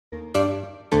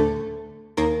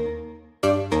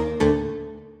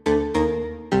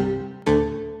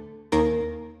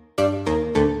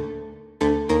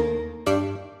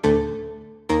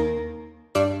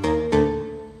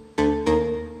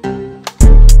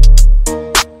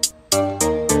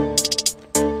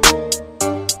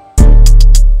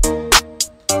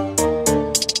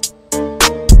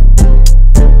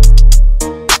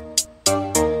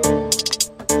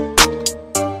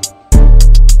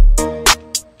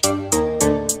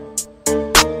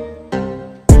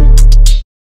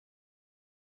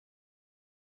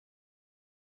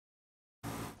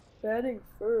Batting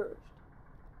first,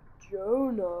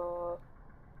 Jonah.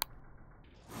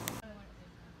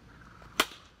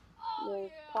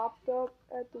 It popped up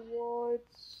at the wall.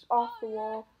 It's off the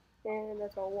wall, and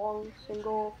that's a long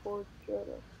single for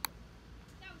Jonah.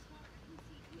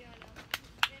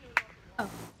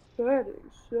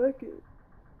 Batting second,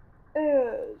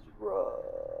 Ezra.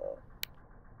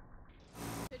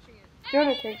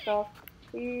 Jonah takes off.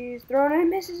 He's thrown and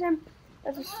misses him.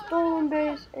 That's a stolen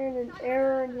base and an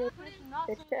error, and he'll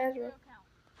pitch to Ezra.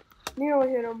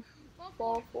 Nearly hit him.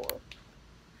 Ball 4.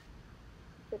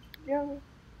 Pitch to Jonah.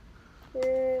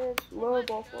 It's low,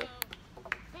 ball 4.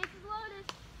 Bases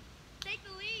loaded. Take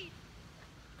the lead.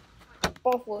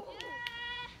 Ball 4.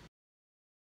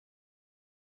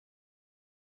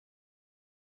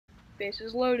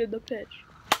 Bases loaded, the pitch.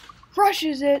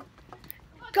 Crushes it.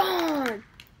 Gone.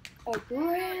 A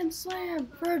grand slam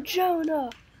for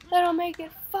Jonah. That'll make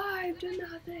it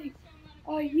 5-0.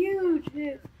 A huge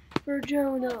hit for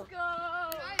Jonah. Let's go.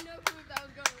 I know who that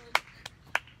was going.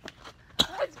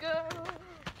 Let's go.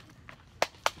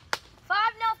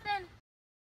 5-0.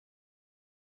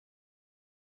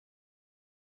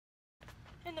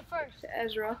 In the first. To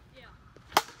Ezra. Yeah.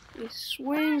 He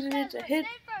swings and it's a hit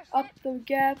up the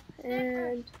gap,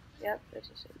 and yep, that's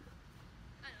a single.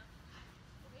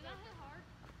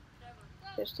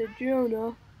 It's to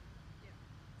Jonah.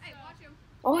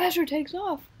 Oh, Ezra takes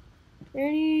off.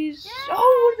 And he's... Oh,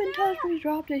 it would have been touched, but he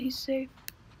dropped it. He's safe.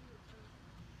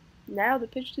 Now the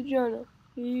pitch to Jonah.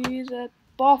 He's at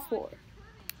ball 4.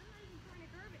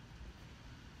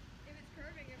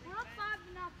 We're up 5-0.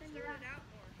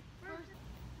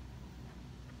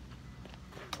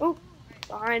 Oh,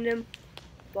 behind him.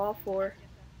 Ball 4.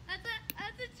 That's a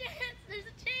chance. There's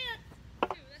a chance.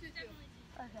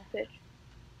 Okay. Pitch.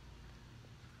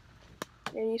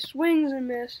 And he swings and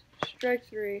misses. Strike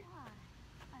 3.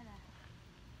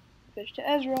 Pitch to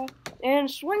Ezra. And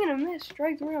swing and a miss.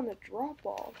 Strike 3 on the drop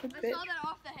ball. Good pitch. I saw that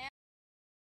off the hand.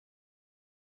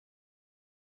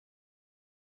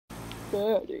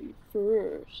 Batting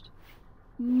first,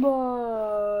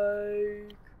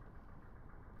 Mike.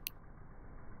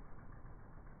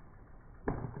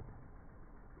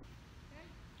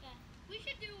 We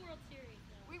should do a World Series,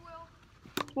 though. We will.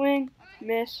 Swing,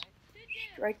 miss,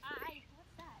 strike 3.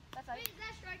 What's that? That's right. Wait, is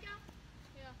that strikeout?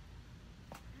 Yeah.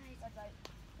 Nice. That's right.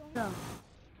 No.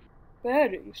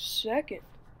 Batting second,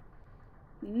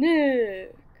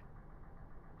 Nick.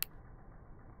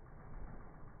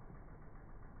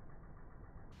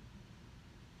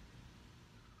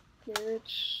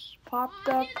 It's popped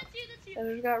up.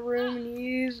 Ezra's got room, and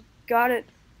he's got it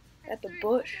at the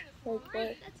bush. Right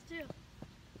play. That's 2.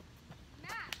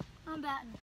 I'm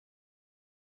batting.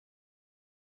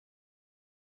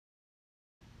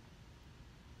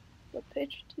 The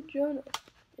pitch to Jonah,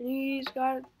 and he's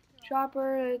got a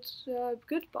chopper. It's a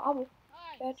good bobble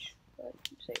catch, but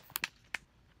safe.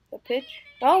 The pitch.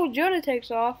 Oh, Jonah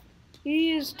takes off.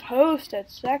 He's toast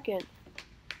at second.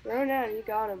 Thrown out, and he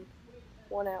got him.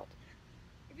 1 out.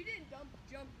 If you didn't jump,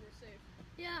 you were safe.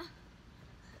 Yeah.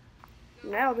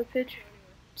 Now the pitch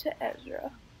to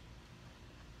Ezra.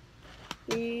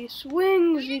 He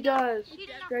swings, he does.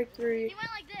 Strike 3. He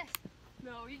went like this.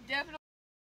 No, he definitely.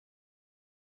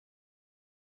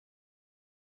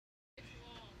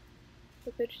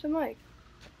 The pitch to Mike.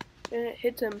 And it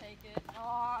hits him. Take it.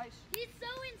 Nice. He's so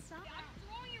inside. I'm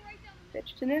throwing it right down the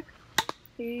Pitch to Nick.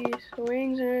 He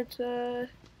swings, and it's a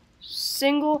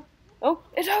single. Oh,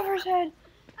 it's over his head.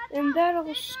 And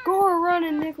that'll score a run,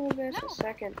 and Nick will advance to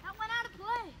second. That went out of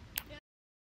play.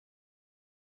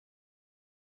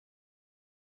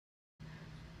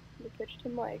 The pitch to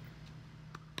Mike.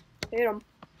 Hit him.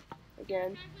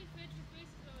 Again.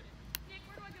 Nick,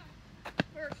 where do I go?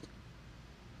 First.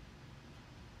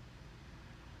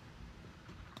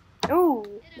 Oh,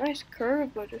 nice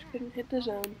curve, but just couldn't hit the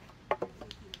zone.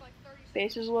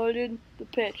 Bases loaded. The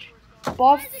pitch.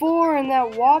 Ball 4, and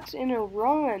that walks in a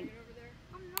run.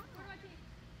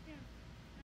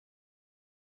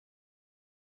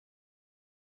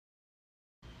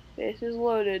 Bases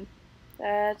loaded.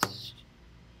 That's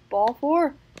ball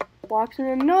 4. Walks in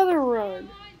another run.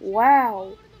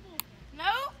 Wow.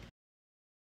 No?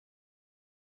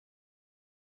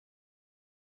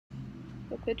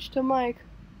 The pitch to Mike.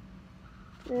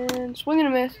 And swing and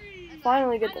a miss.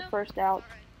 Finally get the first out.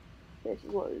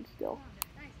 Bases loaded still.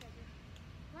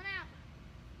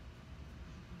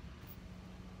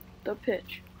 The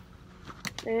pitch.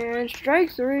 And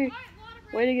strike 3.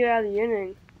 Way to get out of the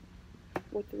inning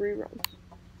with 3 runs.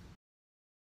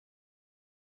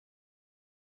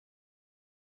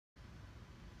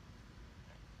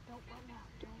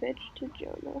 The pitch to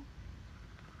Jonah.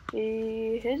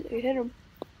 He hit him.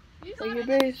 You Take got your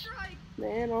another base. strike.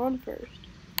 Man on first.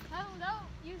 That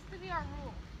used to be our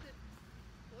rule.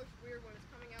 Looks weird when it's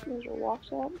coming out. Ezra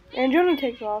walks up. And Jonah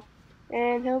takes off.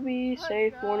 And he'll be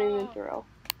safe, won't even throw.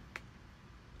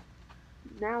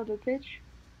 Now the pitch.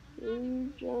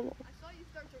 Ooh, Jonah. I saw you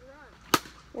start to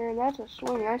run. And that's a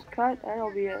swing. Nice cut.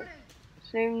 That'll be a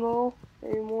single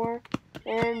anymore.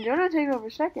 And Jonah takes over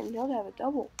second. He'll have a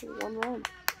double with 1 run.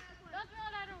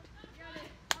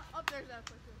 Up there's that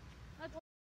question.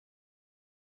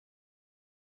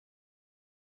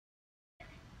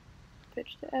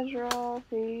 Pitch to Ezra.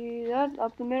 That's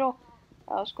up the middle.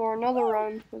 I'll score another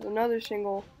run with another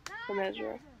single from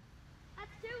Ezra.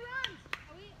 That's 2 runs.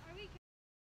 Are we?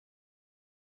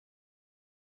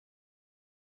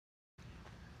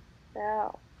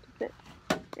 Now, the pitch.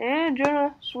 And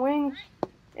Jonah swings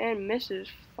and misses.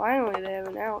 Finally, they have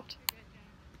an out.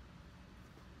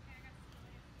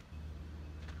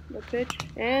 The pitch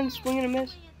and swing and a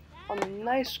miss on a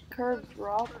nice curved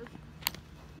drop.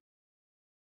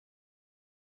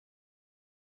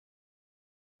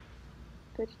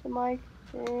 Pitch to Mike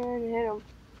and hit him.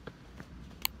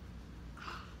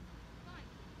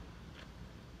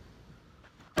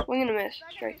 Swing and a miss.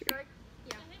 Strike 3.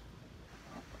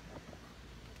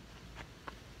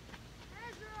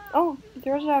 Oh, he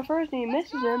throws it out first and he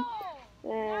misses him.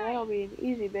 And that'll be an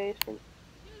easy base for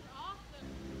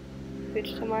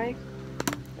pitch to Mike.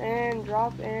 And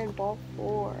drop and ball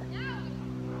 4.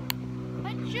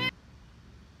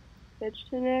 Pitch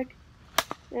to Nick.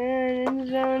 And in the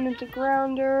zone, it's a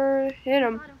grounder. Hit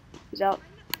him. He's out.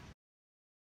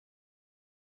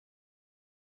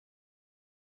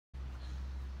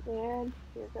 And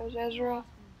here goes Ezra.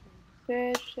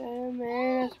 Pitch to him.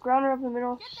 And it's a grounder up the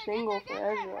middle. Single for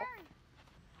Ezra.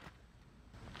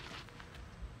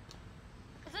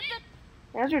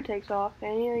 Ezra takes off,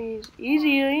 and he's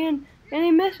easy in, and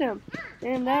he misses him.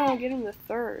 And now I'll get him the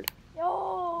 3rd.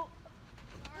 Yo.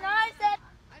 Nice.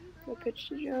 The pitch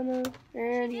to Jonah,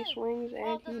 and he swings,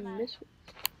 and he misses.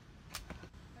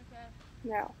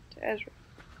 Now to Ezra,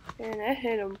 and that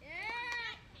hit him.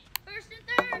 Yeah. 1st and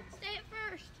 3rd. Stay at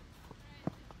 1st.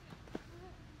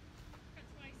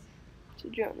 To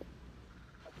Jonah,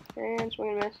 and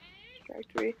swing and miss. Strike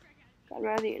 3. Got him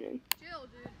out of the inning. Chill,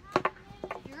 dude.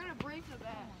 You're gonna break the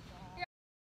bat.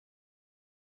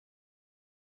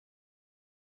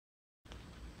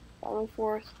 Bottom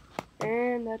 4th,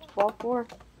 and that's ball 4.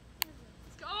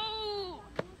 Let's go.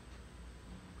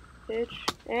 Pitch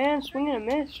and swing and a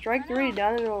miss. Strike 3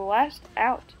 down to the last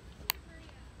out.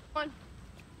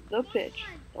 The pitch,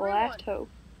 the last hope,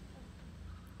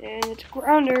 and it's a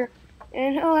grounder,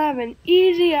 and he'll have an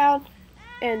easy out.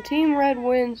 And Team Red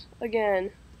wins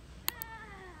again.